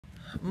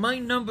my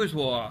numbers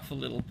were off a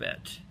little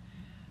bit.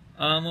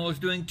 I was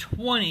doing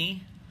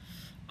 20,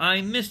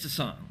 I missed a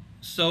song.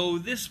 So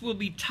this will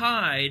be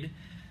tied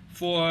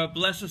for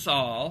Bless Us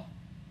All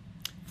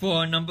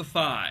for number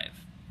 5.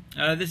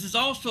 This is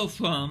also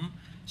from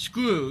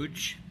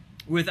Scrooge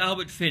with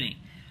Albert Finney.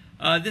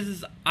 This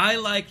is I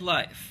Like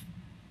Life.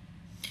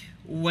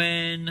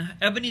 When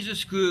Ebenezer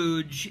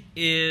Scrooge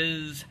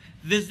is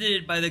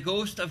visited by the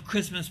ghost of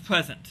Christmas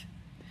Present,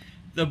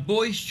 the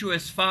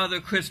boisterous Father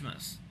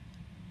Christmas,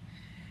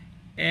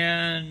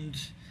 and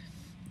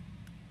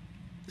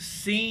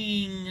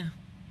seeing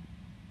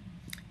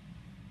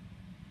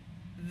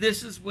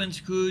this is when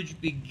Scrooge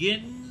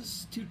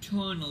begins to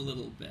turn a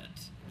little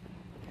bit.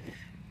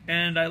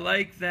 And I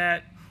like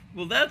that,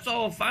 well, that's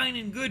all fine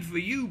and good for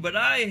you, but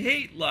I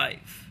hate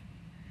life.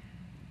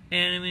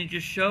 And I mean, it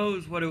just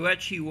shows what a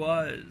wretch he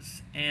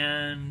was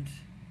and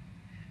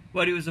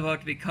what he was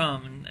about to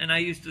become. And I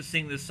used to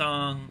sing this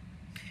song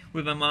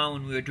with my mom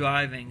when we were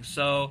driving.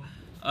 So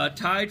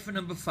tied for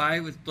number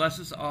 5 with Bless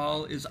Us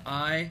All is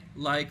I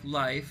Like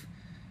Life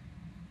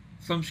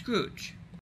from Scrooge.